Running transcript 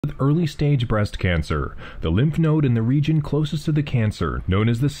With early-stage breast cancer, the lymph node in the region closest to the cancer, known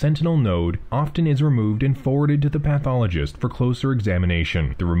as the sentinel node, often is removed and forwarded to the pathologist for closer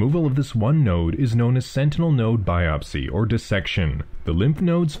examination. The removal of this one node is known as sentinel node biopsy or dissection. The lymph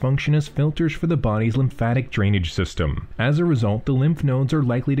nodes function as filters for the body's lymphatic drainage system. As a result, the lymph nodes are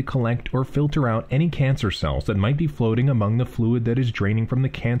likely to collect or filter out any cancer cells that might be floating among the fluid that is draining from the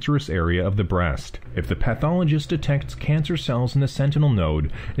cancerous area of the breast. If the pathologist detects cancer cells in the sentinel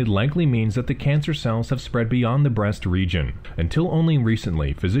node, it likely means that the cancer cells have spread beyond the breast region. Until only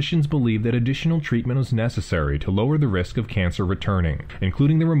recently, physicians believed that additional treatment was necessary to lower the risk of cancer returning,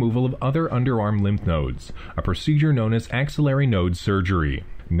 including the removal of other underarm lymph nodes, a procedure known as axillary node surgery.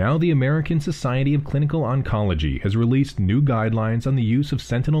 Now the American Society of Clinical Oncology has released new guidelines on the use of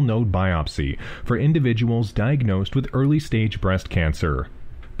sentinel node biopsy for individuals diagnosed with early-stage breast cancer.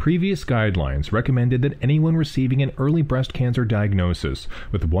 Previous guidelines recommended that anyone receiving an early breast cancer diagnosis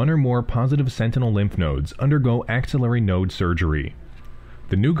with one or more positive sentinel lymph nodes undergo axillary node surgery.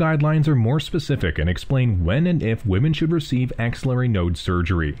 The new guidelines are more specific and explain when and if women should receive axillary node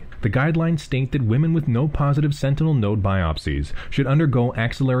surgery. The guidelines state that women with no positive sentinel node biopsies should undergo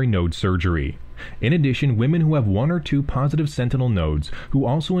axillary node surgery. In addition, women who have one or two positive sentinel nodes who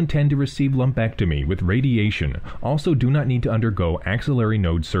also intend to receive lumpectomy with radiation also do not need to undergo axillary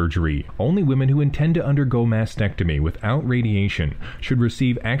node surgery. Only women who intend to undergo mastectomy without radiation should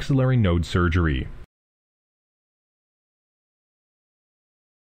receive axillary node surgery.